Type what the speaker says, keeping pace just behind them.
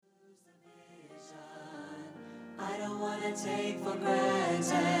Take for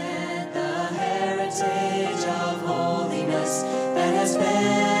granted the heritage of holiness that has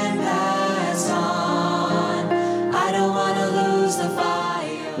been passed on. I don't want to lose the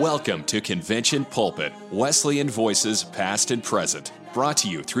fire. Welcome to Convention Pulpit, Wesleyan Voices Past and Present, brought to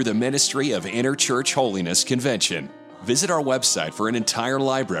you through the Ministry of Interchurch Holiness Convention. Visit our website for an entire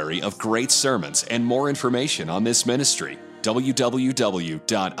library of great sermons and more information on this ministry,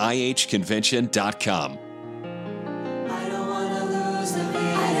 www.ihconvention.com.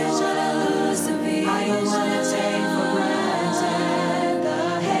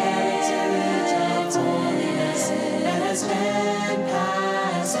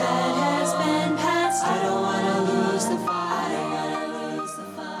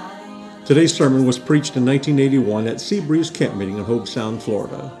 Today's sermon was preached in 1981 at Seabreeze Camp Meeting in Hobe Sound,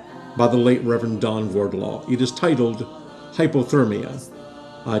 Florida, by the late Reverend Don Wardlaw. It is titled Hypothermia.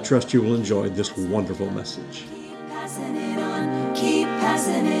 I trust you will enjoy this wonderful message. Keep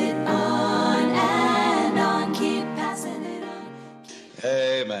passing it on, and on, keep passing it on.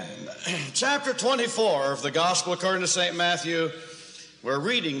 Amen. Chapter 24 of the Gospel according to St. Matthew, we're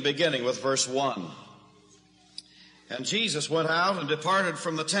reading beginning with verse 1. And Jesus went out and departed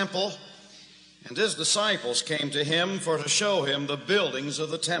from the temple, and his disciples came to him for to show him the buildings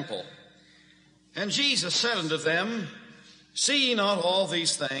of the temple. And Jesus said unto them, See ye not all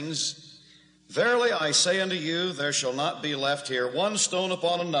these things? Verily I say unto you, there shall not be left here one stone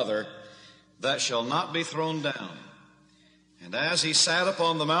upon another that shall not be thrown down. And as he sat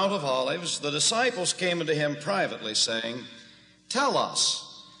upon the Mount of Olives, the disciples came unto him privately, saying, Tell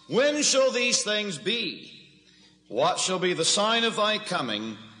us, when shall these things be? What shall be the sign of thy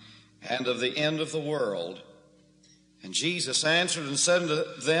coming and of the end of the world? And Jesus answered and said unto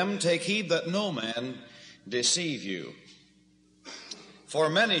them, Take heed that no man deceive you. For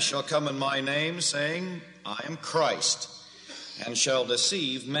many shall come in my name, saying, I am Christ, and shall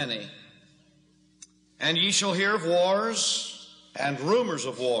deceive many. And ye shall hear of wars and rumors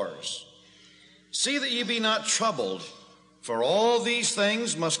of wars. See that ye be not troubled, for all these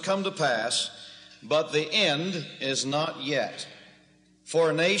things must come to pass, but the end is not yet.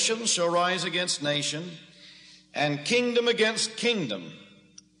 For nation shall rise against nation, and kingdom against kingdom.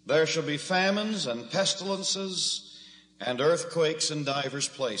 There shall be famines and pestilences, and earthquakes in divers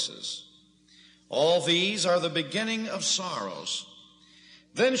places. All these are the beginning of sorrows.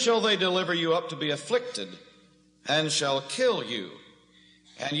 Then shall they deliver you up to be afflicted, and shall kill you,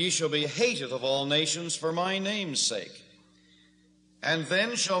 and ye shall be hated of all nations for my name's sake. And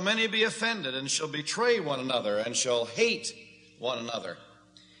then shall many be offended, and shall betray one another, and shall hate one another.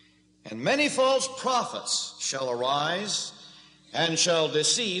 And many false prophets shall arise, and shall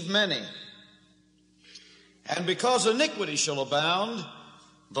deceive many. And because iniquity shall abound,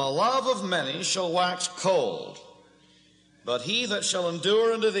 the love of many shall wax cold. But he that shall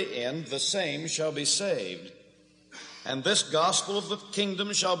endure unto the end, the same shall be saved. And this gospel of the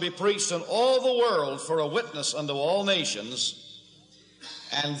kingdom shall be preached in all the world for a witness unto all nations,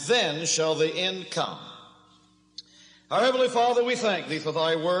 and then shall the end come. Our Heavenly Father, we thank Thee for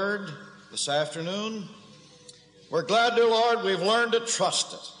Thy word this afternoon. We're glad, dear Lord, we've learned to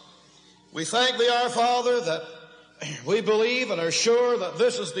trust it. We thank Thee, our Father, that we believe and are sure that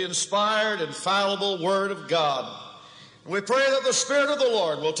this is the inspired, infallible word of God. We pray that the Spirit of the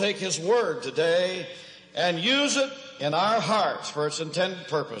Lord will take His word today and use it in our hearts for its intended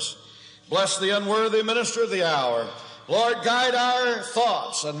purpose. Bless the unworthy minister of the hour. Lord, guide our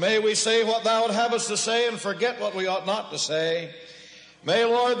thoughts, and may we say what Thou would have us to say and forget what we ought not to say. May,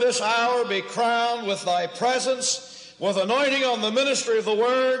 Lord, this hour be crowned with Thy presence, with anointing on the ministry of the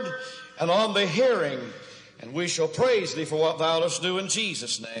word and on the hearing. And we shall praise Thee for what Thou dost do in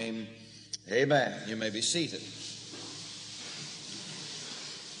Jesus' name. Amen. You may be seated.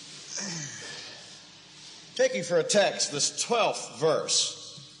 Taking for a text this 12th verse,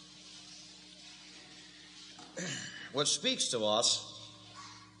 which speaks to us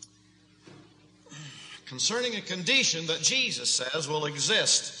concerning a condition that Jesus says will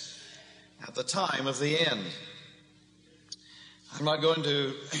exist at the time of the end. I'm not going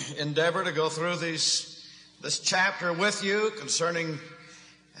to endeavor to go through this chapter with you concerning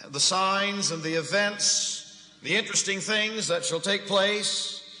the signs and the events, the interesting things that shall take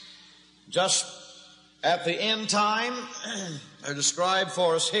place just at the end time. They're described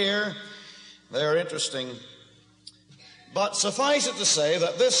for us here. They're interesting. But suffice it to say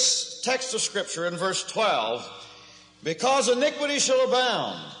that this text of Scripture in verse 12, because iniquity shall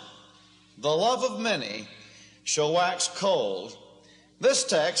abound, the love of many shall wax cold. This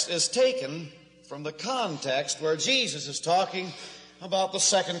text is taken from the context where Jesus is talking about the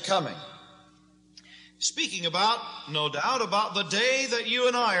second coming. speaking about, no doubt, about the day that you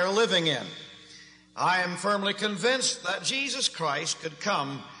and I are living in. I am firmly convinced that Jesus Christ could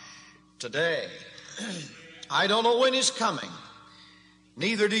come today. I don't know when he's coming.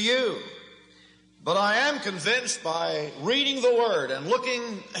 Neither do you. But I am convinced by reading the Word and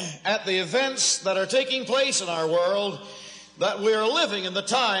looking at the events that are taking place in our world that we are living in the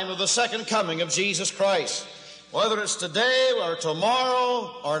time of the second coming of Jesus Christ. Whether it's today or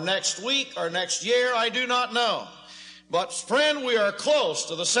tomorrow or next week or next year, I do not know. But friend, we are close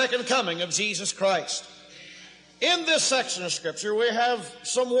to the second coming of Jesus Christ. In this section of Scripture, we have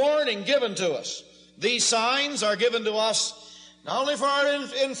some warning given to us. These signs are given to us not only for our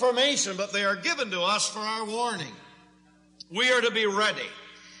information, but they are given to us for our warning. We are to be ready.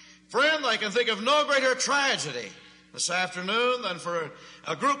 Friend, I can think of no greater tragedy this afternoon than for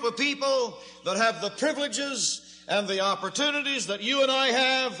a group of people that have the privileges and the opportunities that you and I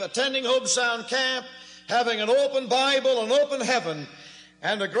have, attending Hope Sound Camp, having an open Bible, an open heaven,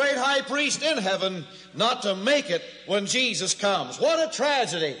 and a great high priest in heaven, not to make it when Jesus comes. What a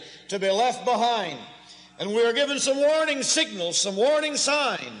tragedy to be left behind. And we are given some warning signals, some warning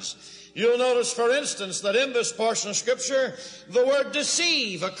signs. You'll notice, for instance, that in this portion of Scripture, the word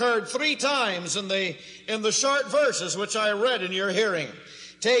deceive occurred 3 times in the short verses which I read in your hearing.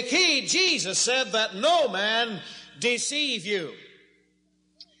 Take heed, Jesus said, that no man deceive you.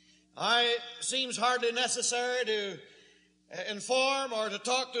 It seems hardly necessary to inform or to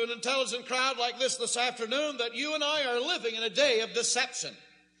talk to an intelligent crowd like this afternoon that you and I are living in a day of deception.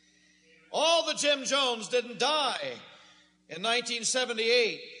 All the Jim Jones didn't die in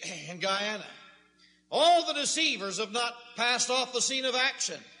 1978 in Guyana. All the deceivers have not passed off the scene of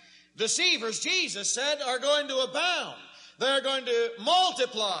action. Deceivers, Jesus said, are going to abound. They're going to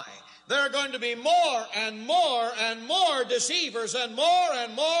multiply. There are going to be more and more and more deceivers and more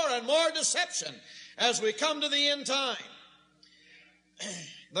and more and more deception as we come to the end time.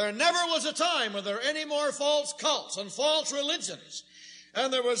 There never was a time when there were any more false cults and false religions.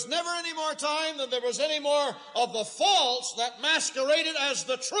 And there was never any more time than there was any more of the false that masqueraded as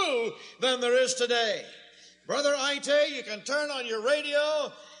the true than there is today. Brother, I tell you, you can turn on your radio,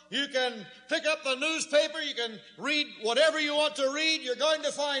 you can pick up the newspaper, you can read whatever you want to read. You're going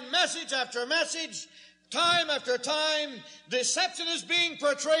to find message after message, time after time. Deception is being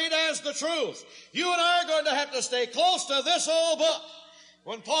portrayed as the truth. You and I are going to have to stay close to this old book.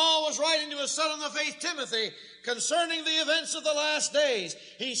 When Paul was writing to his son in the faith, Timothy, concerning the events of the last days,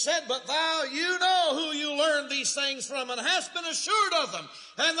 he said, but thou, you know who you learned these things from, and hast been assured of them,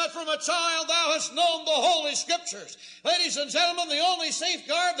 and that from a child thou hast known the Holy Scriptures. Ladies and gentlemen, the only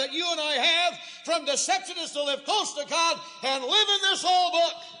safeguard that you and I have from deception is to live close to God and live in this old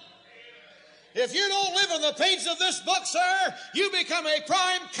book. If you don't live in the pages of this book, sir, you become a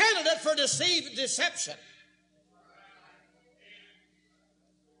prime candidate for deception.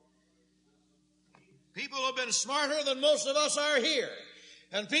 People who have been smarter than most of us are here.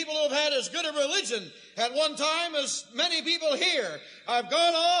 And people who have had as good a religion at one time as many people here have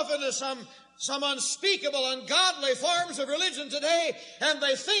gone off into some unspeakable, ungodly forms of religion today, and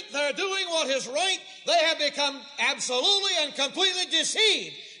they think they're doing what is right. They have become absolutely and completely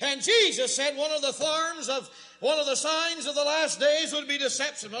deceived. And Jesus said one of the signs of the last days would be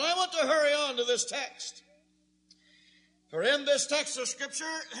deception. But I want to hurry on to this text. For in this text of Scripture,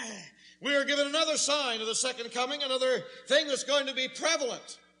 we are given another sign of the second coming, another thing that's going to be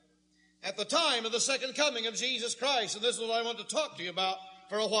prevalent at the time of the second coming of Jesus Christ. And this is what I want to talk to you about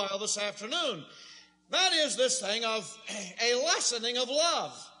for a while this afternoon. That is this thing of a lessening of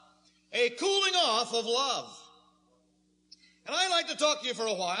love, a cooling off of love. And I'd like to talk to you for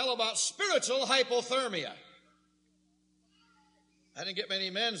a while about spiritual hypothermia. I didn't get many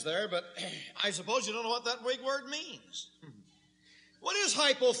amens there, but I suppose you don't know what that big word means. What is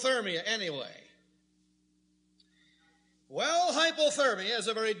hypothermia anyway? Well, hypothermia is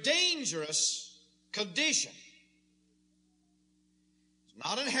a very dangerous condition. It's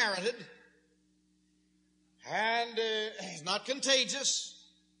not inherited, and it's not contagious,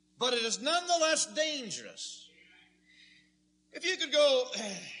 but it is nonetheless dangerous. If you could go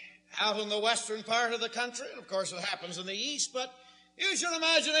out in the western part of the country, and of course it happens in the east, but use your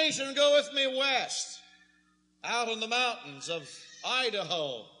imagination and go with me west, out in the mountains of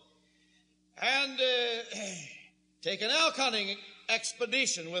Idaho, and take an elk hunting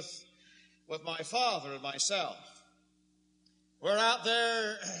expedition with my father and myself. We're out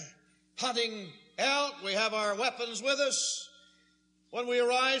there hunting elk. We have our weapons with us. When we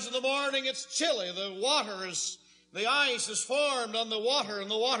arise in the morning, it's chilly. The ice is formed on the water in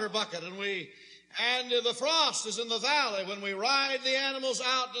the water bucket, and we And the frost is in the valley when we ride the animals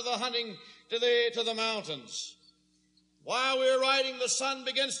out to the hunting, to the mountains. While we're riding, the sun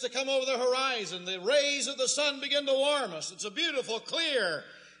begins to come over the horizon. The rays of the sun begin to warm us. It's a beautiful, clear,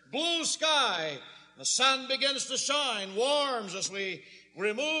 blue sky. The sun begins to shine, warms us. We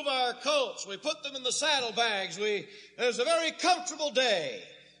remove our coats. We put them in the saddlebags. There's a very comfortable day.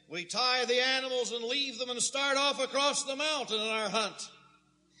 We tie the animals and leave them and start off across the mountain in our hunt.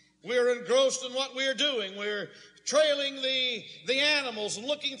 We're engrossed in what we're doing. We're trailing the animals and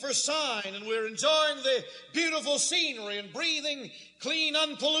looking for sign, and we're enjoying the beautiful scenery and breathing clean,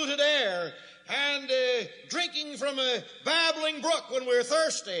 unpolluted air, and drinking from a babbling brook when we're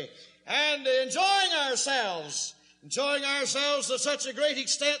thirsty, and enjoying ourselves to such a great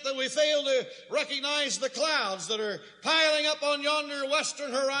extent that we fail to recognize the clouds that are piling up on yonder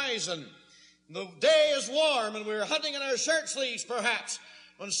western horizon. The day is warm, and we're hunting in our shirt sleeves, perhaps,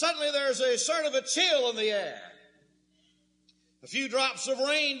 when suddenly there's a sort of a chill in the air. A few drops of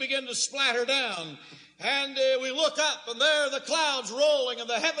rain begin to splatter down, and we look up, and there are the clouds rolling, and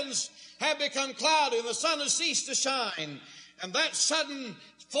the heavens have become cloudy, and the sun has ceased to shine. And that sudden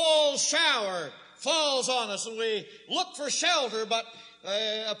fall shower falls on us, and we look for shelter, but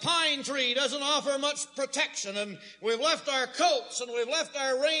a pine tree doesn't offer much protection, and we've left our coats and we've left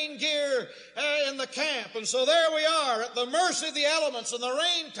our rain gear in the camp, and so there we are at the mercy of the elements, and the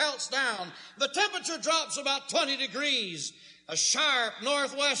rain pelts down. The temperature drops about 20 degrees. A sharp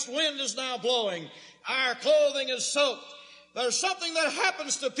northwest wind is now blowing. Our clothing is soaked. There's something that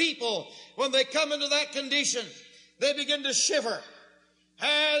happens to people when they come into that condition. They begin to shiver.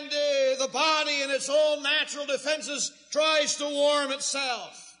 And the body in its own natural defenses tries to warm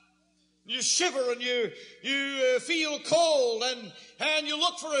itself. You shiver and you feel cold and you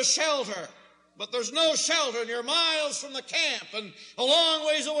look for a shelter. But there's no shelter, and you're miles from the camp and a long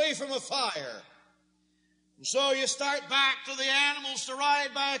ways away from a fire. And so you start back to the animals to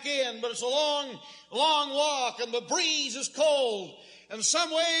ride back in, but it's a long, long walk, and the breeze is cold. And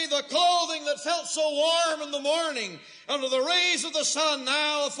some way the clothing that felt so warm in the morning under the rays of the sun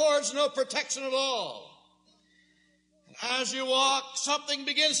now affords no protection at all. And as you walk, something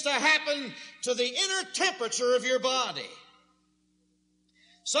begins to happen to the inner temperature of your body.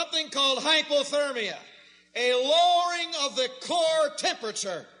 Something called hypothermia, a lowering of the core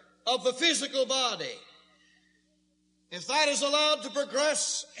temperature of the physical body. If that is allowed to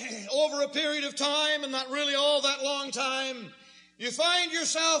progress over a period of time, and not really all that long time, you find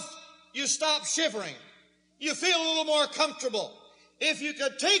yourself, you stop shivering. You feel a little more comfortable. If you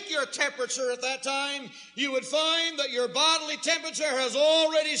could take your temperature at that time, you would find that your bodily temperature has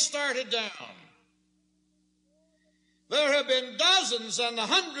already started down. There have been dozens and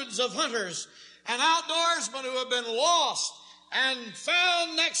hundreds of hunters and outdoorsmen who have been lost and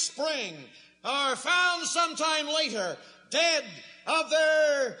found next spring or found sometime later dead of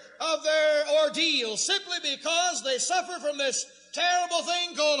their ordeal simply because they suffer from this terrible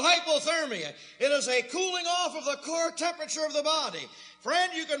thing called hypothermia. It is a cooling off of the core temperature of the body.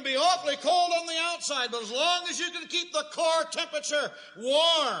 Friend, you can be awfully cold on the outside, but as long as you can keep the core temperature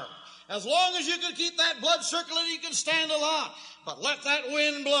warm, as long as you can keep that blood circulating, you can stand a lot. But let that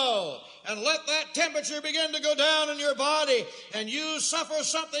wind blow, and let that temperature begin to go down in your body, and you suffer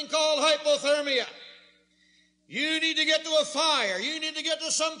something called hypothermia. You need to get to a fire. You need to get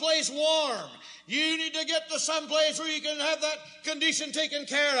to someplace warm. You need to get to someplace where you can have that condition taken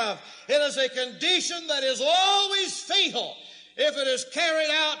care of. It is a condition that is always fatal if it is carried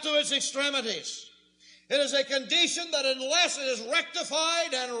out to its extremities. It is a condition that unless it is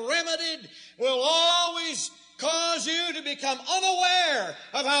rectified and remedied will always cause you to become unaware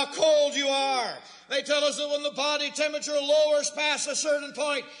of how cold you are. They tell us that when the body temperature lowers past a certain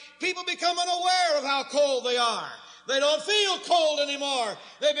point, people become unaware of how cold they are. They don't feel cold anymore.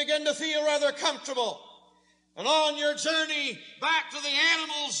 They begin to feel rather comfortable. And on your journey back to the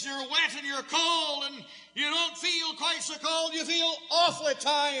animals, you're wet and you're cold, and you don't feel quite so cold. You feel awfully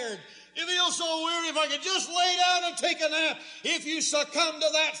tired. You feel so weary. If I could just lay down and take a nap. If you succumb to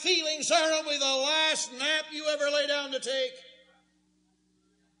that feeling, sir, it'll be the last nap you ever lay down to take.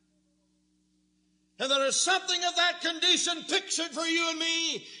 And there is something of that condition pictured for you and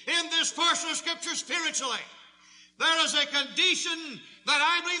me in this portion of Scripture spiritually. There is a condition that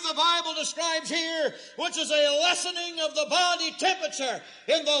I believe the Bible describes here, which is a lessening of the body temperature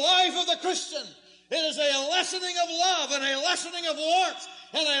in the life of the Christian. It is a lessening of love and a lessening of warmth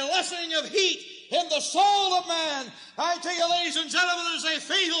and a lessening of heat in the soul of man. I tell you, ladies and gentlemen, it is a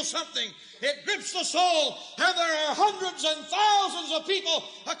fatal something. It grips the soul, and there are hundreds and thousands of people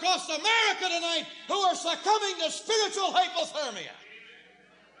across America tonight who are succumbing to spiritual hypothermia.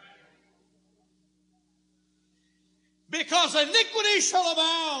 because iniquity shall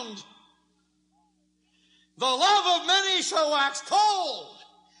abound. The love of many shall wax cold.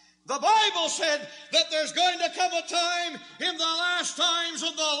 The Bible said that there's going to come a time in the last times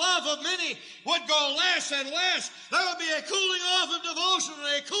when the love of many would go less and less. There would be a cooling off of devotion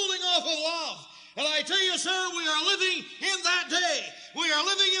and a cooling off of love. And I tell you, sir, we are living in that day. We are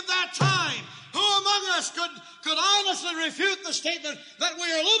living in that time. Who among us could honestly refute the statement that we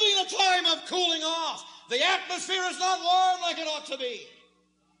are living in a time of cooling off? The atmosphere is not warm like it ought to be.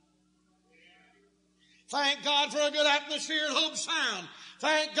 Thank God for a good atmosphere at Hope Sound.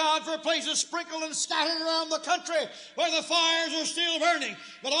 Thank God for places sprinkled and scattered around the country where the fires are still burning.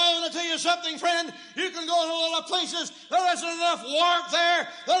 But I want to tell you something, friend. You can go to a lot of places. There isn't enough warmth there.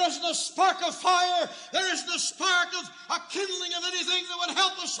 There isn't a spark of fire. There isn't a spark of a kindling of anything that would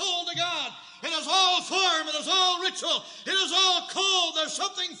help the soul to God. It is all form. It is all ritual. It is all cold. There's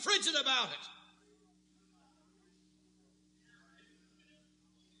something frigid about it.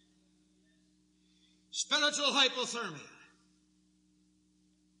 Spiritual hypothermia.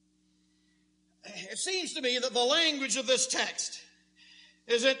 It seems to me that the language of this text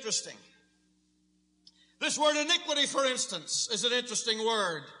is interesting. This word iniquity, for instance, is an interesting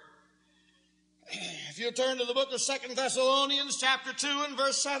word. If you turn to the book of 2 Thessalonians chapter 2 and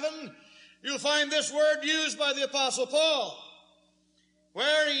verse 7, you'll find this word used by the Apostle Paul,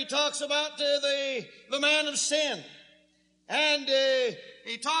 where he talks about the man of sin. And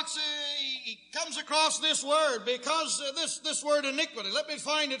he comes across this word because this word iniquity. Let me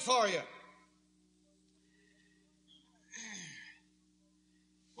find it for you.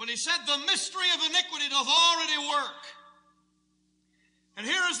 When he said the mystery of iniquity doth already work. And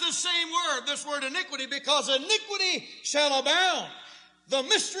here is this same word, this word iniquity, because iniquity shall abound. The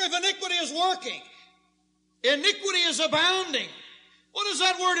mystery of iniquity is working. Iniquity is abounding. What does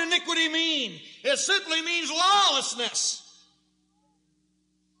that word iniquity mean? It simply means lawlessness.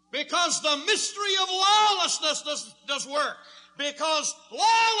 Because the mystery of lawlessness does work. Because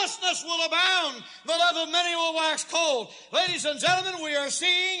lawlessness will abound, the love of many will wax cold. Ladies and gentlemen, we are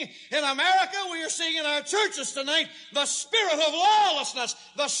seeing in America, we are seeing in our churches tonight, the spirit of lawlessness,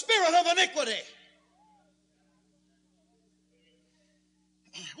 the spirit of iniquity.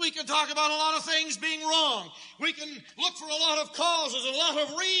 We can talk about a lot of things being wrong. We can look for a lot of causes, a lot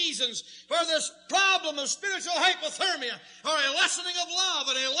of reasons for this problem of spiritual hypothermia, or a lessening of love,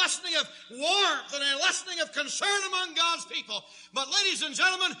 and a lessening of warmth, and a lessening of concern among God's people. But ladies and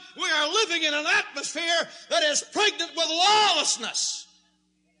gentlemen, we are living in an atmosphere that is pregnant with lawlessness.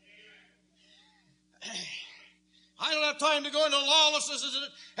 I don't have time to go into lawlessness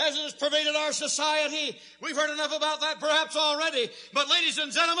as it has pervaded our society. We've heard enough about that perhaps already. But ladies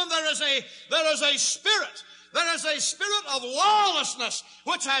and gentlemen, there is a spirit of lawlessness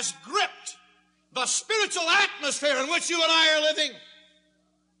which has gripped the spiritual atmosphere in which you and I are living.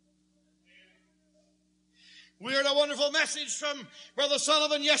 We heard a wonderful message from Brother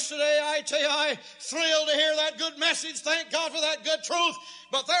Sullivan yesterday. I tell you, I'm thrilled to hear that good message. Thank God for that good truth.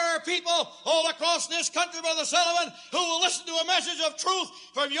 But there are people all across this country, Brother Sullivan, who will listen to a message of truth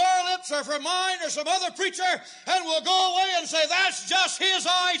from your lips or from mine or some other preacher and will go away and say, that's just his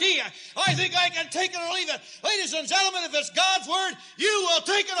idea. I think I can take it or leave it. Ladies and gentlemen, if it's God's word, you will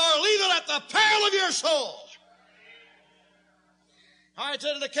take it or leave it at the peril of your soul. I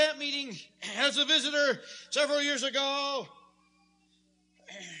attended a camp meeting as a visitor several years ago.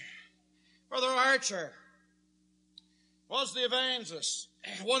 Brother Archer was the evangelist,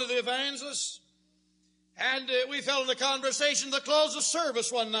 one of the evangelists, and we fell into conversation to close the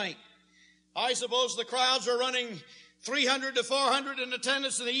service one night. I suppose the crowds were running 300 to 400 in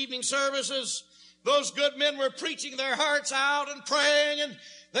attendance in the evening services. Those good men were preaching their hearts out and praying, and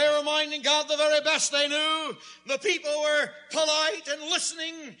they were minding God the very best they knew. The people were polite and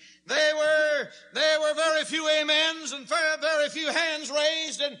listening. There were very few amens and very few hands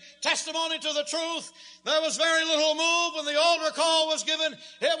raised in testimony to the truth. There was very little move when the altar call was given.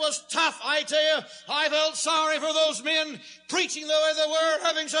 It was tough, I tell you. I felt sorry for those men preaching the way they were,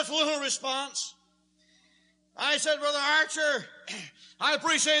 having such little response. I said, Brother Archer, I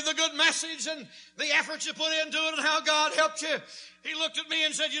appreciate the good message and the effort you put into it and how God helped you. He looked at me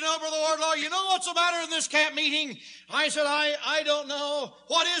and said, you know, Brother Wardlaw, you know what's the matter in this camp meeting? I said, I don't know.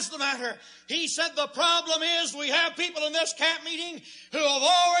 What is the matter? He said, the problem is we have people in this camp meeting who have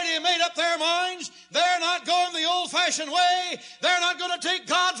already made up their minds. They're not going the old-fashioned way. They're not going to take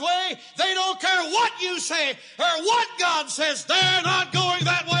God's way. They don't care what you say or what God says. They're not going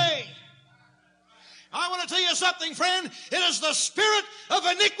that way. I want to tell you something, friend. It is the spirit of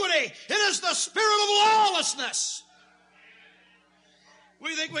iniquity. It is the spirit of lawlessness.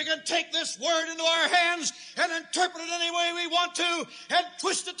 We think we can take this word into our hands and interpret it any way we want to and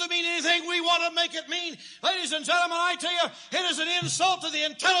twist it to mean anything we want to make it mean. Ladies and gentlemen, I tell you, it is an insult to the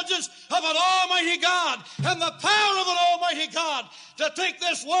intelligence of an almighty God and the power of an almighty God to take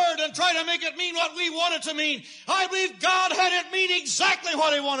this word and try to make it mean what we want it to mean. I believe God had it mean exactly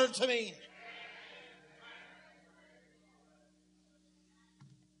what He wanted it to mean.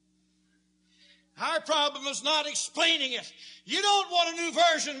 Our problem is not explaining it. You don't want a new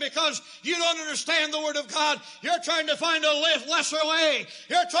version because you don't understand the Word of God. You're trying to find a lesser way.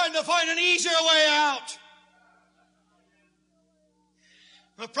 You're trying to find an easier way out.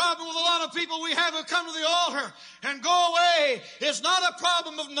 The problem with a lot of people we have who come to the altar and go away is not a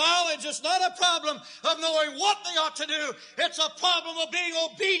problem of knowledge. It's not a problem of knowing what they ought to do. It's a problem of being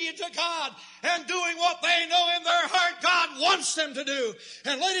obedient to God and doing what they know in their heart God wants them to do.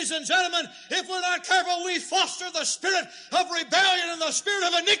 And ladies and gentlemen, if we're not careful, we foster the spirit of rebellion and the spirit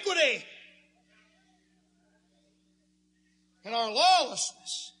of iniquity and our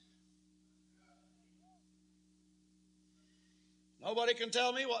lawlessness. Nobody can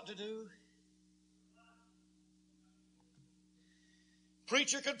tell me what to do.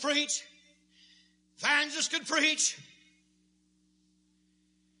 Preacher could preach. Evangelist could preach.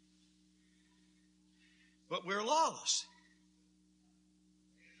 But we're lawless.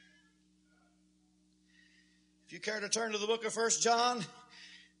 If you care to turn to the book of 1 John,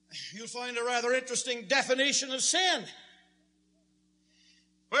 you'll find a rather interesting definition of sin,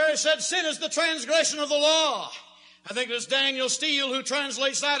 where it said sin is the transgression of the law. I think it was Daniel Steele who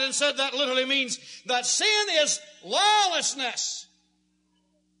translates that and said that literally means that sin is lawlessness.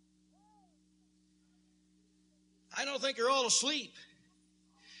 I don't think you're all asleep.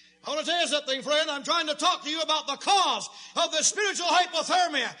 I want to tell you something, friend. I'm trying to talk to you about the cause of the spiritual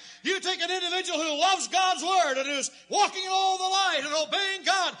hypothermia. You take an individual who loves God's Word and who's walking in all the light and obeying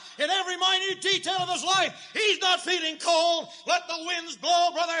God in every minute detail of his life. He's not feeling cold. Let the winds blow,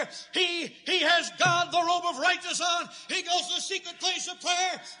 brother. He has God, the robe of righteousness on. He goes to the secret place of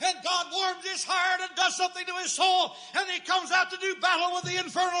prayer, and God warms his heart and does something to his soul, and he comes out to do battle with the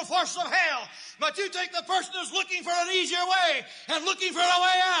infernal force of hell. But you take the person who's looking for an easier way and looking for a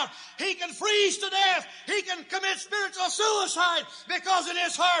way out. He can freeze to death. He can commit spiritual suicide because in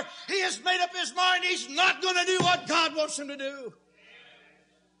his heart he has made up his mind he's not going to do what God wants him to do.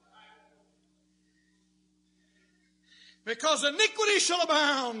 Because iniquity shall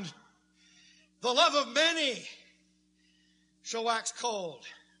abound, the love of many shall wax cold.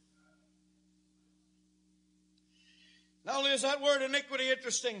 Not only is that word iniquity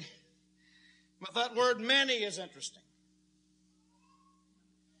interesting, but that word many is interesting.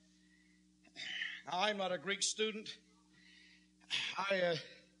 Now, I'm not a Greek student. I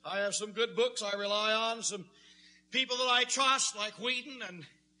have some good books I rely on, some people that I trust, like Wheaton and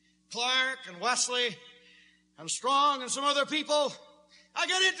Clark and Wesley and Strong and some other people. I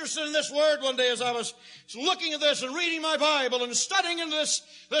got interested in this word one day as I was looking at this and reading my Bible and studying into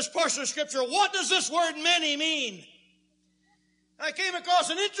this portion of Scripture. What does this word many mean? I came across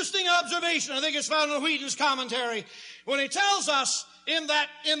an interesting observation. I think it's found in Wheaton's commentary when he tells us in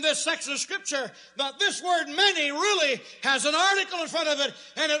this section of Scripture that this word many really has an article in front of it,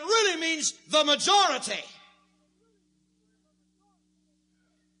 and it really means the majority.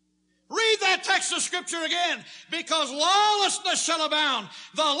 Read that text of Scripture again. Because lawlessness shall abound,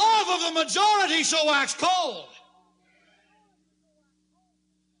 the love of the majority shall wax cold.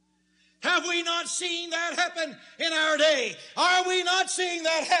 Have we not seen that happen in our day? Are we not seeing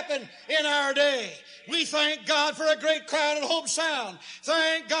that happen in our day? We thank God for a great crowd at Hope Sound.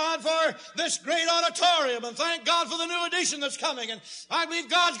 Thank God for this great auditorium, and thank God for the new edition that's coming. And I believe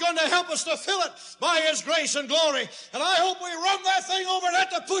God's going to help us to fill it by His grace and glory. And I hope we run that thing over and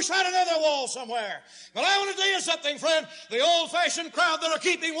have to push out another wall somewhere. But I want to tell you something, friend. The old-fashioned crowd that are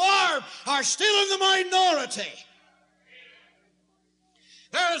keeping warm are still in the minority.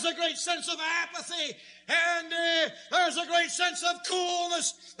 There is a great sense of apathy, and there's a great sense of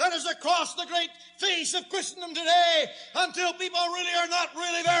coolness that is across the great face of Christendom today until people really are not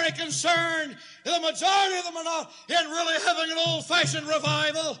really very concerned. The majority of them are not in really having an old-fashioned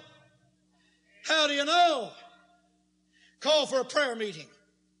revival. How do you know? Call for a prayer meeting.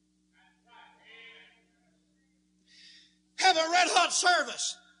 Have a red-hot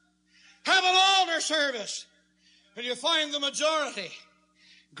service. Have an altar service. And you find the majority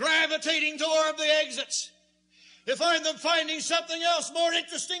gravitating toward the exits. You find them finding something else more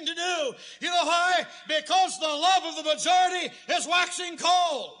interesting to do. You know why? Because the love of the majority is waxing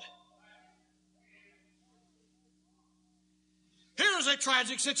cold. Here's a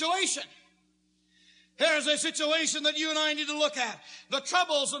tragic situation. Here's a situation that you and I need to look at. The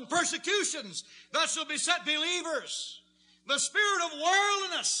troubles and persecutions that shall beset believers. The spirit of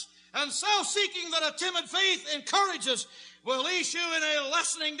worldliness and self-seeking that a timid faith encourages will issue in a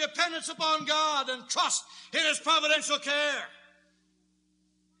lessening dependence upon God and trust in His providential care.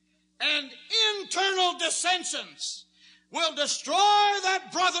 And internal dissensions will destroy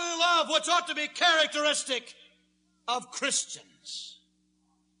that brotherly love which ought to be characteristic of Christians.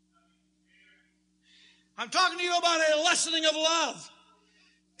 I'm talking to you about a lessening of love.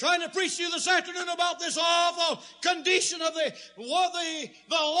 Trying to preach to you this afternoon about this awful condition of the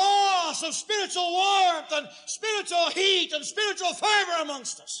loss of spiritual warmth and spiritual heat and spiritual fervor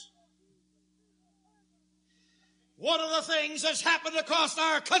amongst us. One of the things that's happened across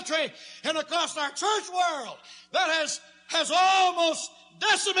our country and across our church world that has almost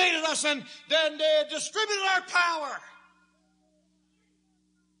decimated us and distributed our power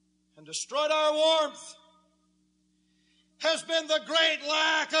and destroyed our warmth has been the great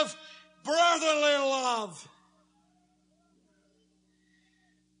lack of brotherly love,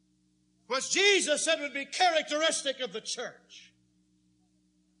 which Jesus said would be characteristic of the church.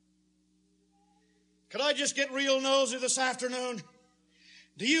 Could I just get real nosy this afternoon?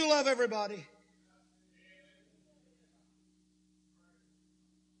 Do you love everybody?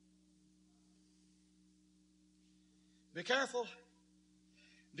 Be careful.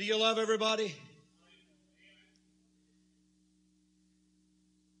 Do you love everybody?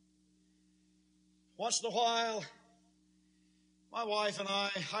 Once in a while, my wife and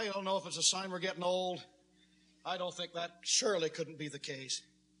I don't know if it's a sign we're getting old. I don't think that surely couldn't be the case.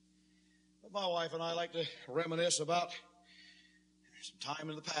 But my wife and I like to reminisce about some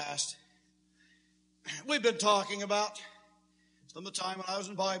time in the past. We've been talking about some of the time when I was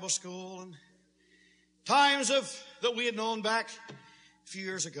in Bible school and times that we had known back a few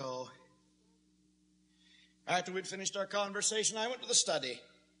years ago. After we'd finished our conversation, I went to the study.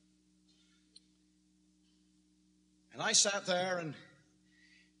 And I sat there and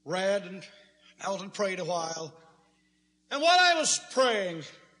read and knelt and prayed a while. And while I was praying,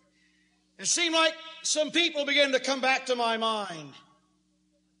 it seemed like some people began to come back to my mind.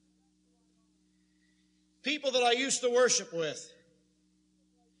 People that I used to worship with.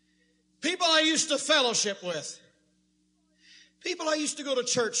 People I used to fellowship with. People I used to go to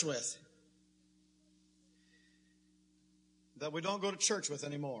church with. That we don't go to church with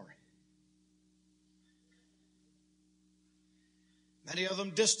anymore. Many of them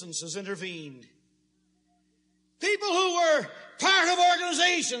distance has intervened. People who were part of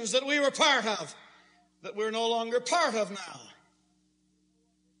organizations that we were part of, that we're no longer part of now.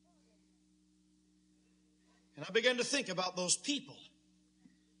 And I began to think about those people.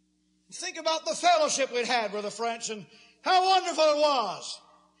 Think about the fellowship we'd had with the French and how wonderful it was.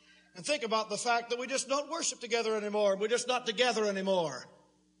 And think about the fact that we just don't worship together anymore. We're just not together anymore.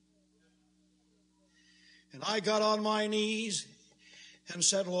 And I got on my knees and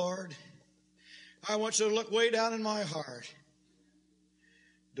said, Lord, I want you to look way down in my heart.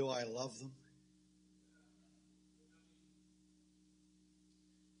 Do I love them?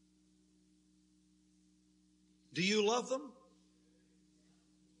 Do you love them?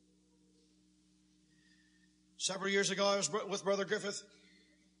 Several years ago, I was with Brother Griffith.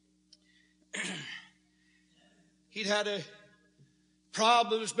 He'd had a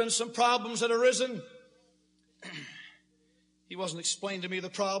problem. There's been some problems that arisen. He wasn't explaining to me the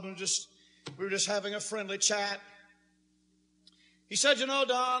problem. We were just having a friendly chat. He said, you know,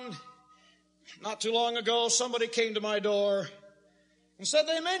 Don, not too long ago, somebody came to my door and said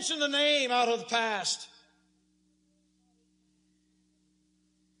they mentioned a name out of the past.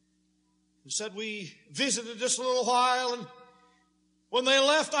 And said we visited just a little while, and when they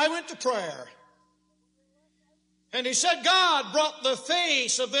left, I went to prayer. And he said, God brought the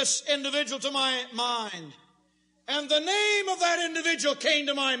face of this individual to my mind. And the name of that individual came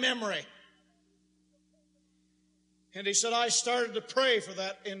to my memory. And he said, I started to pray for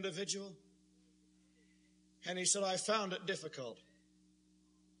that individual. And he said, I found it difficult.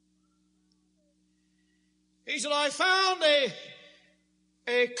 He said, I found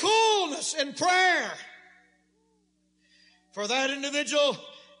a coolness in prayer for that individual.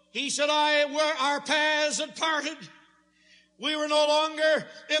 He said, our paths had parted. We were no longer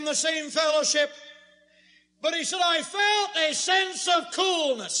in the same fellowship. But he said, I felt a sense of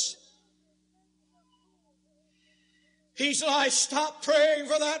coolness. He said, I stopped praying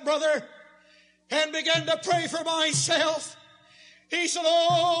for that brother and began to pray for myself. He said,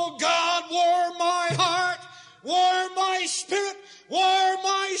 oh, God, warm my heart, warm my spirit, warm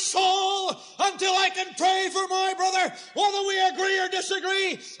my soul until I can pray for my brother, whether we agree or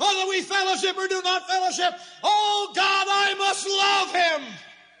disagree, whether we fellowship or do not fellowship, oh God, I must love him.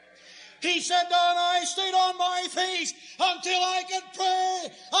 He said, Don, I stayed on my face until I could pray,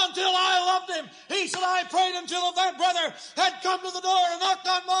 until I loved him. He said, I prayed until if that brother had come to the door and knocked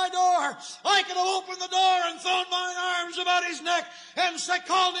on my door, I could have opened the door and thrown my arms about his neck and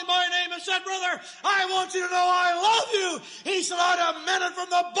called him by name and said, brother, I want you to know I love you. He said, I'd have meant it from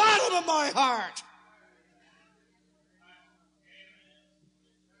the bottom of my heart.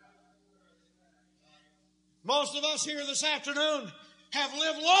 Most of us here this afternoon have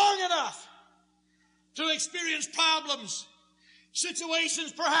lived long enough to experience problems,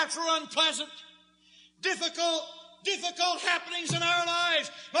 situations perhaps are unpleasant, difficult happenings in our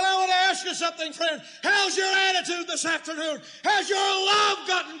lives. But I want to ask you something, friend. How's your attitude this afternoon? Has your love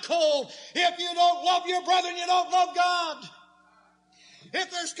gotten cold? If you don't love your brethren, you don't love God. If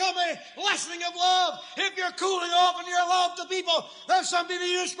there's come a lessening of love, if you're cooling off in your love to people, there's some people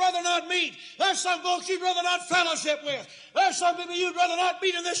you'd just rather not meet. There's some folks you'd rather not fellowship with. There's some people you'd rather not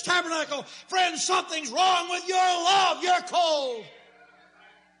meet in this tabernacle. Friends, something's wrong with your love. You're cold.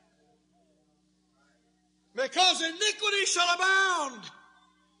 Because iniquity shall abound,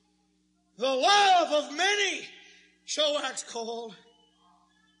 the love of many shall wax cold.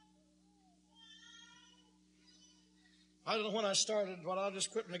 I don't know when I started, but I'll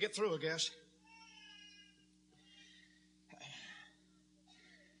just quit when I get through, I guess.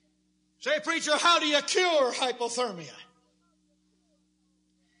 Say, preacher, how do you cure hypothermia?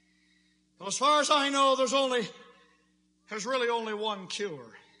 Well, as far as I know, there's really only one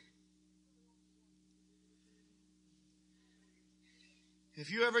cure.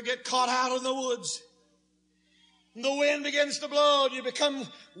 If you ever get caught out in the woods, and the wind begins to blow, and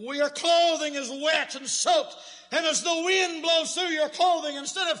your clothing is wet and soaked, and as the wind blows through your clothing,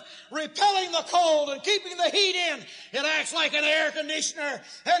 instead of repelling the cold and keeping the heat in, it acts like an air conditioner,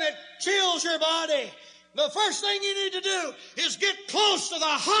 and it chills your body. The first thing you need to do is get close to the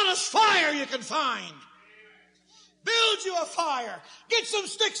hottest fire you can find. Build you a fire. Get some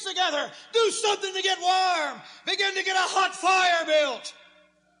sticks together. Do something to get warm. Begin to get a hot fire built.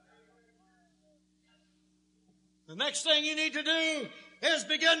 The next thing you need to do is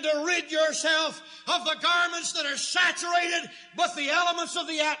begin to rid yourself of the garments that are saturated with the elements of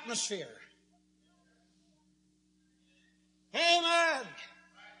the atmosphere. Amen.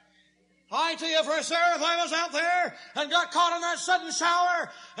 I tell you, for sir, if I was out there and got caught in that sudden shower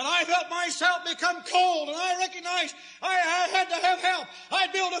and I felt myself become cold and I recognized I had to have help,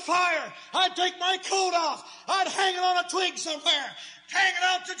 I'd build a fire. I'd take my coat off. I'd hang it on a twig somewhere. Hang it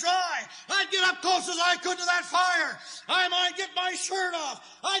out to dry. I'd get up close as I could to that fire. I might get my shirt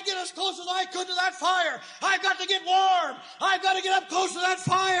off. I'd get as close as I could to that fire. I've got to get warm. I've got to get up close to that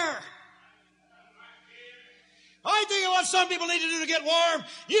fire. I tell you what some people need to do to get warm.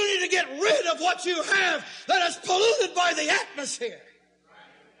 You need to get rid of what you have that is polluted by the atmosphere.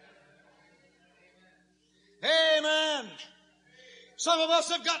 Amen. Some of us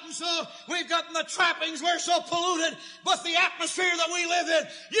have we've gotten the trappings, we're so polluted with the atmosphere that we live in.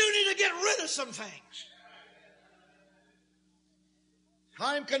 You need to get rid of some things.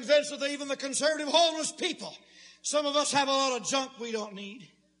 I'm convinced that even the conservative holiness people, some of us have a lot of junk we don't need.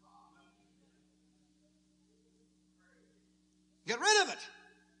 Get rid of it.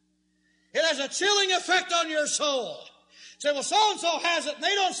 It has a chilling effect on your soul. Say, well, so-and-so has it, and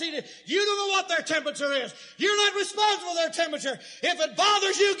they don't see it. You don't know what their temperature is. You're not responsible for their temperature. If it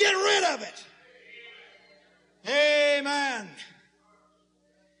bothers you, get rid of it. Amen.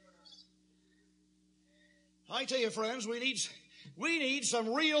 I tell you, friends, we need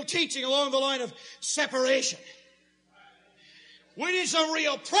some real teaching along the line of separation. We need some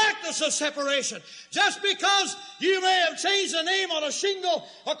real practice of separation. Just because you may have changed the name on a shingle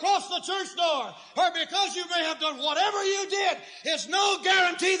across the church door, or because you may have done whatever you did, it's no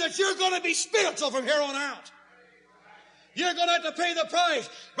guarantee that you're going to be spiritual from here on out. You're going to have to pay the price.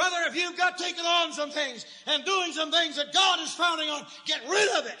 Brother, if you've got taking on some things and doing some things that God is frowning on, get rid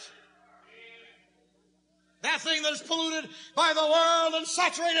of it. That thing that is polluted by the world and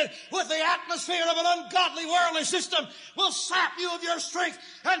saturated with the atmosphere of an ungodly worldly system will sap you of your strength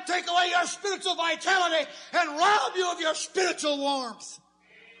and take away your spiritual vitality and rob you of your spiritual warmth.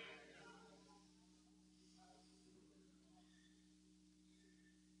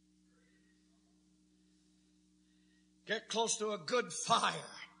 Get close to a good fire.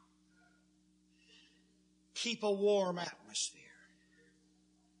 Keep a warm atmosphere.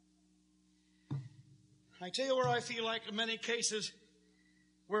 I tell you where I feel like in many cases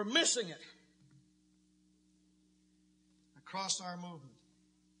we're missing it across our movement.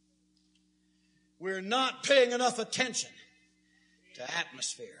 We're not paying enough attention to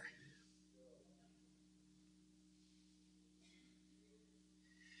atmosphere.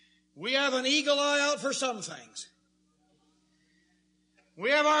 We have an eagle eye out for some things. We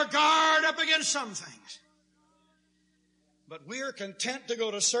have our guard up against some things. But we are content to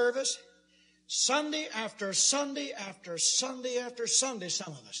go to service Sunday after Sunday after Sunday after Sunday,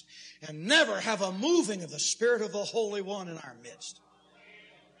 some of us, and never have a moving of the Spirit of the Holy One in our midst.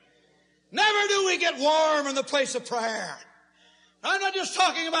 Never do we get warm in the place of prayer. I'm not just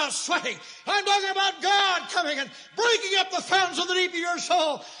talking about sweating. I'm talking about God coming and breaking up the fountains of the deep of your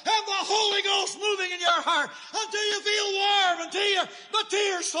soul and the Holy Ghost moving in your heart until you feel warm, until the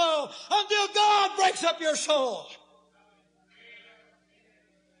tears flow, until God breaks up your soul.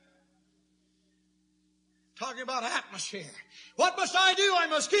 Talking about atmosphere. What must I do? I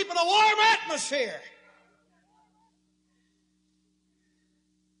must keep in a warm atmosphere.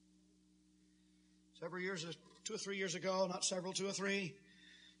 Several years, 2 or 3 years ago, not several, 2 or 3,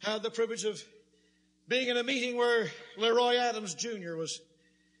 had the privilege of being in a meeting where Leroy Adams Jr. was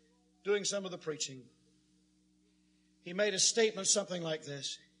doing some of the preaching. He made a statement something like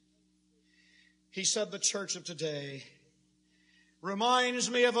this. He said, the church of today reminds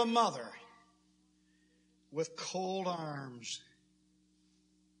me of a mother with cold arms.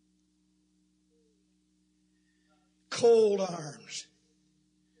 Cold arms.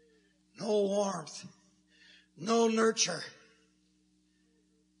 No warmth. No nurture.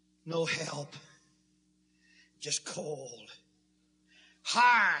 No help. Just cold.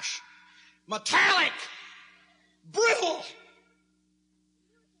 Harsh. Metallic. Brittle.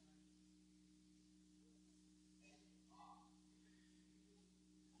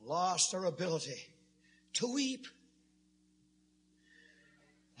 Lost our ability to weep.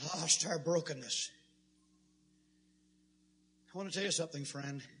 Lost our brokenness. I want to tell you something,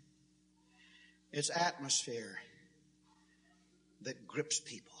 friend. It's atmosphere that grips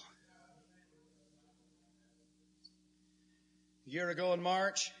people. A year ago in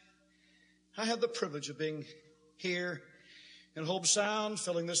March, I had the privilege of being here in Hope Sound,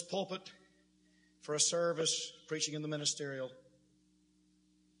 filling this pulpit for a service, preaching in the ministerial.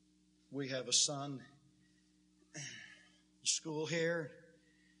 We have a son in school here,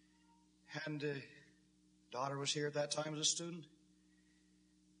 and daughter was here at that time as a student.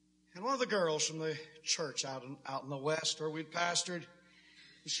 And one of the girls from the church out in the west where we'd pastored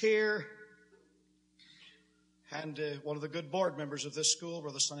was here. And one of the good board members of this school,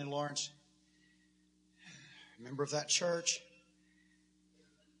 Brother Sonny Lawrence, a member of that church.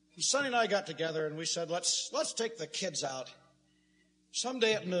 And Sonny and I got together and we said, let's take the kids out.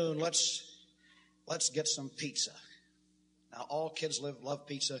 Someday at noon, let's get some pizza. Now, all kids love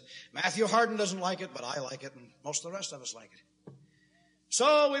pizza. Matthew Harden doesn't like it, but I like it, and most of the rest of us like it.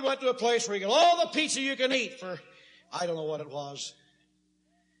 So we went to a place where you get all the pizza you can eat for, I don't know what it was.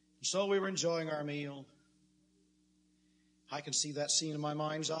 And so we were enjoying our meal. I can see that scene in my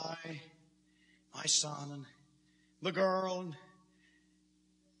mind's eye. My son and the girl and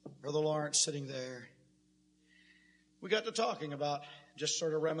Brother Lawrence sitting there. We got to talking about just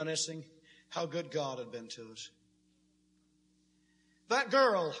sort of reminiscing how good God had been to us. That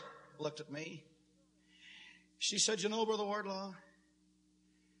girl looked at me. She said, you know, Brother Wardlaw,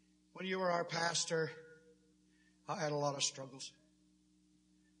 when you were our pastor, I had a lot of struggles.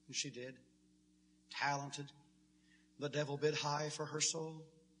 And she did. Talented. The devil bid high for her soul.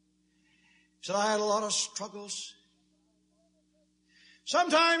 She said, I had a lot of struggles.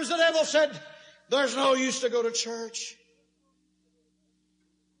 Sometimes the devil said, there's no use to go to church.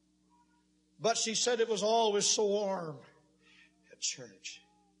 But she said it was always so warm at church.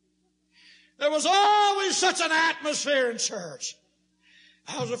 There was always such an atmosphere in church.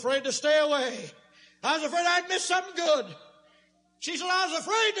 I was afraid to stay away. I was afraid I'd miss something good. She said, I was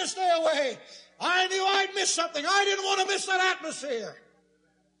afraid to stay away. I knew I'd miss something. I didn't want to miss that atmosphere.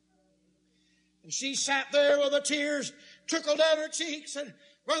 And she sat there with the tears trickled down her cheeks, and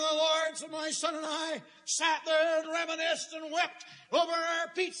Brother Lawrence and my son and I sat there and reminisced and wept over our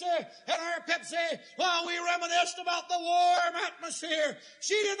pizza and our Pepsi while we reminisced about the warm atmosphere.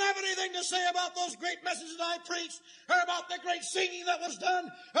 She didn't have anything to say about those great messages I preached, or about the great singing that was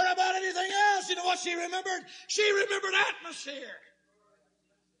done, or about anything else. You know what she remembered? She remembered atmosphere.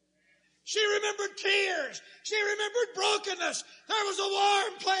 She remembered tears. She remembered brokenness. There was a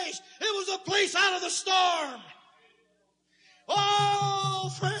warm place. It was a place out of the storm.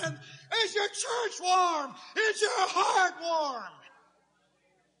 Oh, friend, is your church warm? Is your heart warm?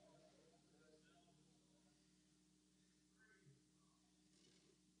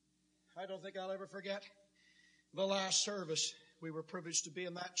 I don't think I'll ever forget the last service. We were privileged to be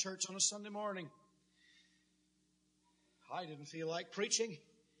in that church on a Sunday morning. I didn't feel like preaching.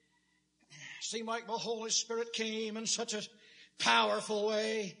 Seemed like the Holy Spirit came in such a powerful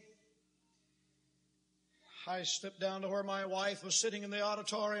way. I stepped down to where my wife was sitting in the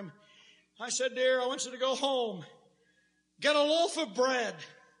auditorium. I said, dear, I want you to go home. Get a loaf of bread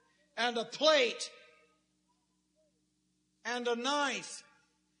and a plate and a knife.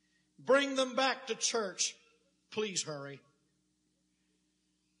 Bring them back to church. Please hurry.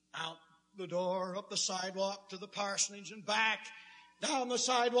 Out the door, up the sidewalk to the parsonage and back, down the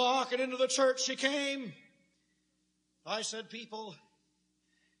sidewalk and into the church she came. I said, people,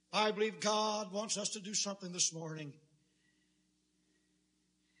 I believe God wants us to do something this morning.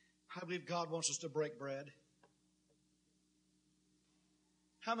 I believe God wants us to break bread.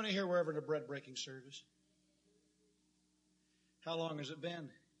 How many here were ever in a bread breaking service? How long has it been?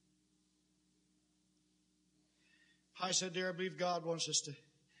 I said, dear, I believe God wants us to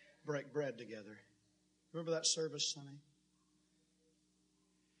break bread together. Remember that service, Sonny?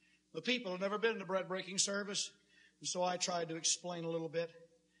 The people had never been in a bread breaking service, and so I tried to explain a little bit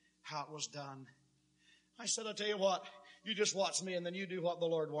how it was done. I said, I'll tell you what, you just watch me and then you do what the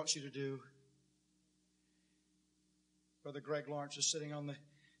Lord wants you to do. Brother Greg Lawrence is sitting on the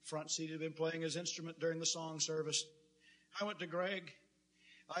front seat. He'd been playing his instrument during the song service. I went to Greg.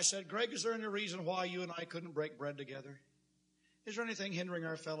 I said, Greg, is there any reason why you and I couldn't break bread together? Is there anything hindering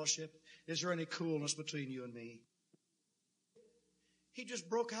our fellowship? Is there any coolness between you and me? He just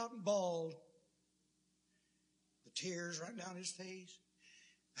broke out and bawled. The tears ran down his face.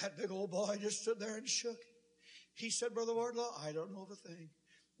 That big old boy just stood there and shook. He said, Brother Wardlaw, I don't know of a thing.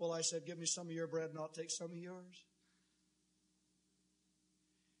 Well, I said, give me some of your bread and I'll take some of yours.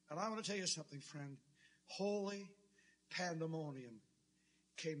 And I want to tell you something, friend. Holy pandemonium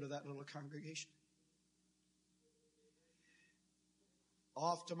came to that little congregation.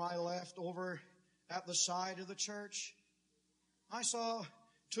 Off to my left, over at the side of the church, I saw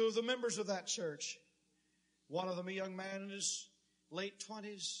two of the members of that church. One of them a young man in his late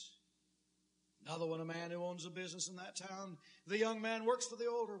 20s. Another one a man who owns a business in that town. The young man works for the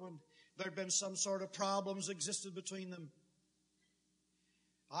older one. There'd been some sort of problems existed between them.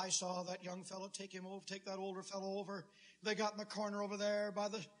 I saw that young fellow take that older fellow over. They got in the corner over there by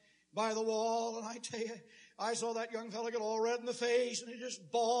the wall, and I tell you, I saw that young fellow get all red in the face, and he just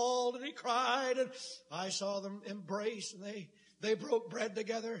bawled and he cried, and I saw them embrace, and they broke bread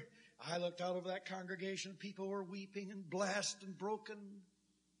together. I looked out over that congregation. People were weeping and blessed and broken.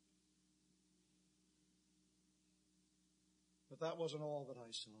 But that wasn't all that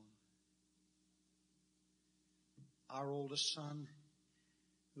I saw. Our oldest son,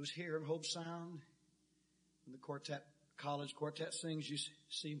 who's here in Hope Sound, when the college quartet sings, you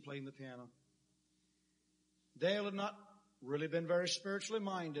see him playing the piano. Dale had not really been very spiritually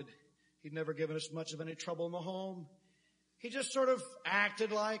minded. He'd never given us much of any trouble in the home. He just sort of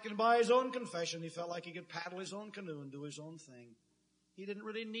acted like, and by his own confession, he felt like he could paddle his own canoe and do his own thing. He didn't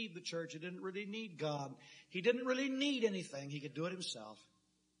really need the church. He didn't really need God. He didn't really need anything. He could do it himself.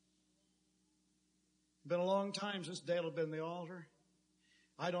 It's been a long time since Dale had been in the altar.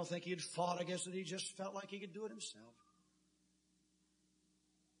 I don't think he had fought against it. He just felt like he could do it himself.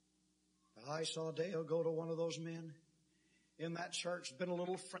 But I saw Dale go to one of those men in that church. There's been a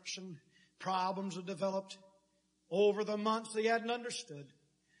little friction. Problems had developed over the months he hadn't understood.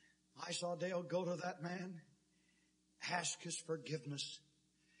 I saw Dale go to that man, ask his forgiveness,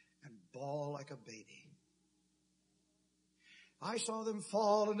 and bawl like a baby. I saw them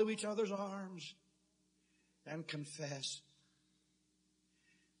fall into each other's arms and confess.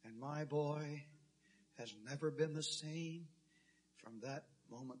 And my boy has never been the same from that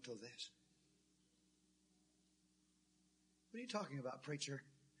moment till this. What are you talking about, preacher?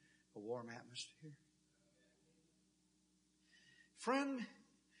 A warm atmosphere. Friend,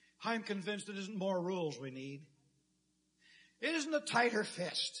 I'm convinced it isn't more rules we need. It isn't a tighter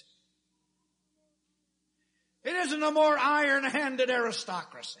fist. It isn't a more iron-handed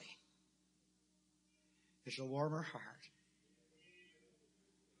aristocracy. It's a warmer heart.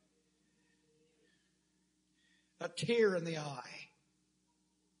 A tear in the eye.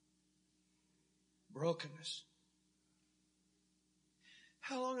 Brokenness.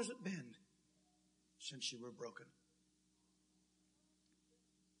 How long has it been since you were broken?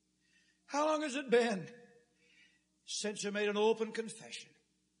 How long has it been since you made an open confession?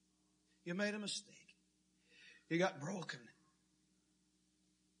 You made a mistake. You got broken.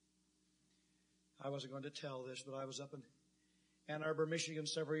 I wasn't going to tell this, but I was up in Ann Arbor, Michigan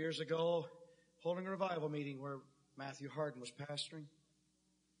several years ago holding a revival meeting where Matthew Harden was pastoring.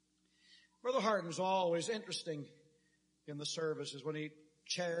 Brother Harden's always interesting in the services when he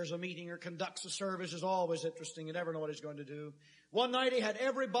chairs a meeting or conducts a service is always interesting. You never know what he's going to do. One night he had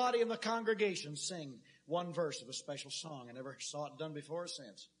everybody in the congregation sing one verse of a special song. I never saw it done before or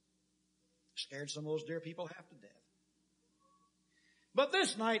since. Scared some of those dear people half to death. But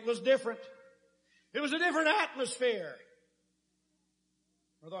this night was different. It was a different atmosphere.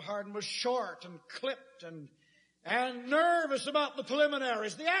 Brother Hardin was short and clipped and nervous about the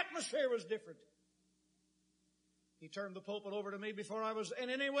preliminaries. The atmosphere was different. He turned the pulpit over to me before I was in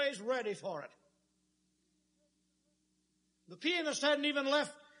any ways ready for it. The pianist hadn't even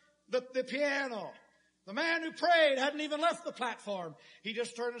left the piano. The man who prayed hadn't even left the platform. He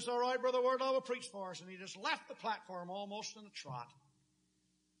just turned and said, all right, Brother Wardlaw will preach for us. And he just left the platform almost in a trot.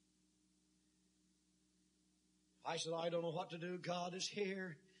 I said, I don't know what to do. God is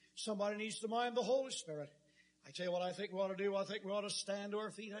here. Somebody needs to mind the Holy Spirit. I tell you what I think we ought to do. I think we ought to stand to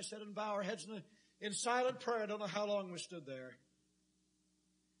our feet, I said, and bow our heads in silent prayer. I don't know how long we stood there.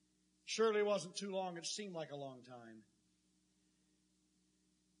 Surely it wasn't too long. It seemed like a long time.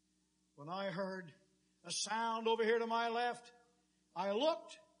 When I heard a sound over here to my left, I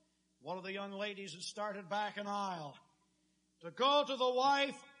looked. One of the young ladies had started back an aisle to go to the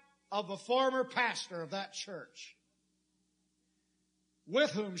wife of the former pastor of that church,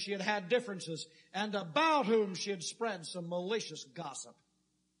 with whom she had had differences and about whom she had spread some malicious gossip.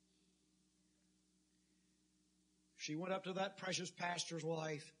 She went up to that precious pastor's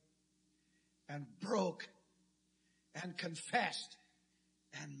wife and broke and confessed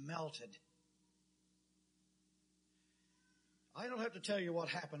and melted. I don't have to tell you what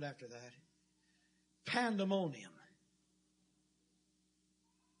happened after that. Pandemonium.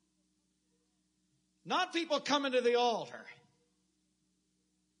 Not people coming to the altar.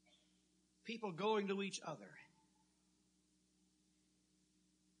 People going to each other.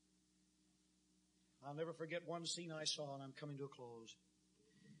 I'll never forget one scene I saw, and I'm coming to a close.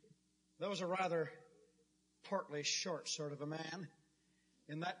 There was a rather portly, short sort of a man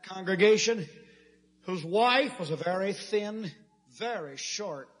in that congregation whose wife was a very thin, very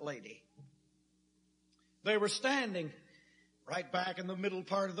short lady. They were standing right back in the middle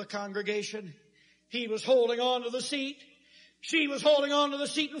part of the congregation. He was holding on to the seat. She was holding on to the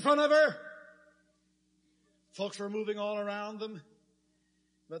seat in front of her. Folks were moving all around them,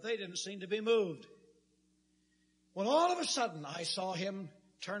 but they didn't seem to be moved. When all of a sudden I saw him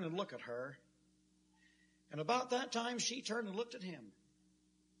turn and look at her, and about that time she turned and looked at him.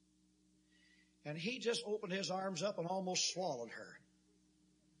 And he just opened his arms up and almost swallowed her.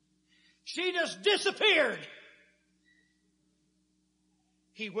 She just disappeared.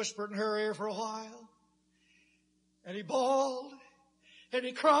 He whispered in her ear for a while, and he bawled, and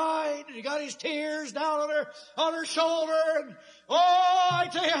he cried, and he got his tears down on her shoulder, and oh, I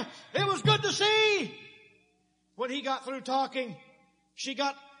tell you, it was good to see. When he got through talking, she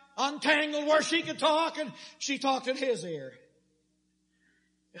got untangled where she could talk, and she talked in his ear.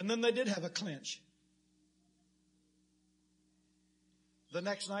 And then they did have a clinch. The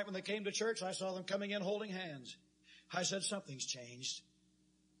next night when they came to church, I saw them coming in holding hands. I said, something's changed.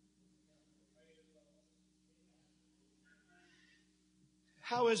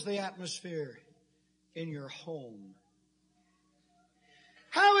 How is the atmosphere in your home?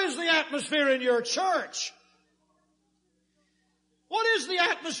 How is the atmosphere in your church? What is the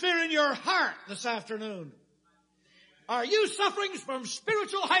atmosphere in your heart this afternoon? Are you suffering from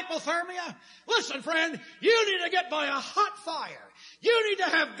spiritual hypothermia? Listen, friend, you need to get by a hot fire. You need to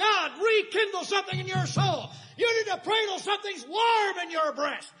have God rekindle something in your soul. You need to pray till something's warm in your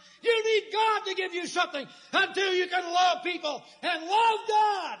breast. You need God to give you something until you can love people and love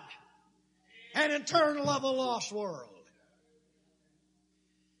God and in turn love a lost world.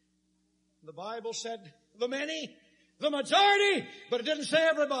 The Bible said the many, the majority, but it didn't say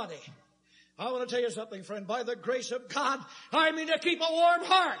everybody. I want to tell you something, friend. By the grace of God, I mean to keep a warm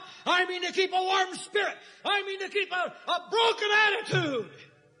heart. I mean to keep a warm spirit. I mean to keep a broken attitude.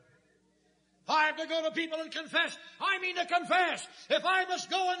 If I have to go to people and confess, I mean to confess. If I must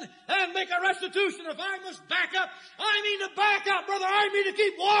go and make a restitution, if I must back up, I mean to back up, brother. I mean to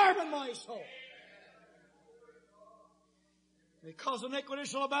keep warm in my soul. Because iniquity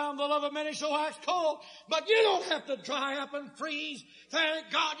shall abound, the love of many shall wax cold. But you don't have to dry up and freeze.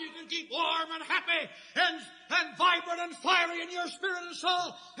 Thank God you can keep warm and happy and vibrant and fiery in your spirit and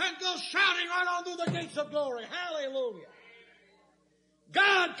soul and go shouting right on through the gates of glory. Hallelujah.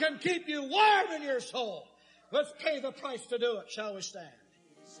 God can keep you warm in your soul. Let's pay the price to do it. Shall we stand?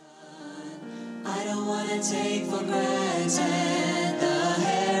 I don't want to take for granted the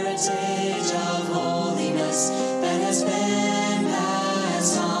heritage of holiness that has been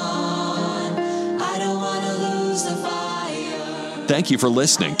passed on. I don't want to lose the fire. Thank you for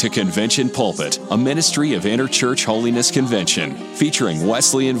listening to Convention Pulpit, a ministry of Interchurch Holiness Convention, featuring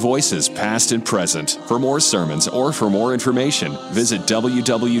Wesleyan voices past and present. For more sermons or for more information, visit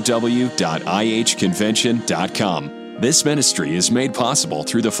www.ihconvention.com. This ministry is made possible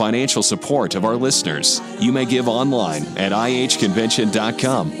through the financial support of our listeners. You may give online at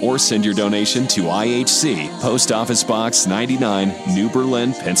ihconvention.com or send your donation to IHC, Post Office Box 99, New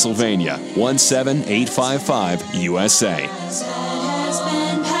Berlin, Pennsylvania, 17855, USA. Has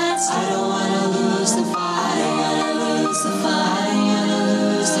been passed. I don't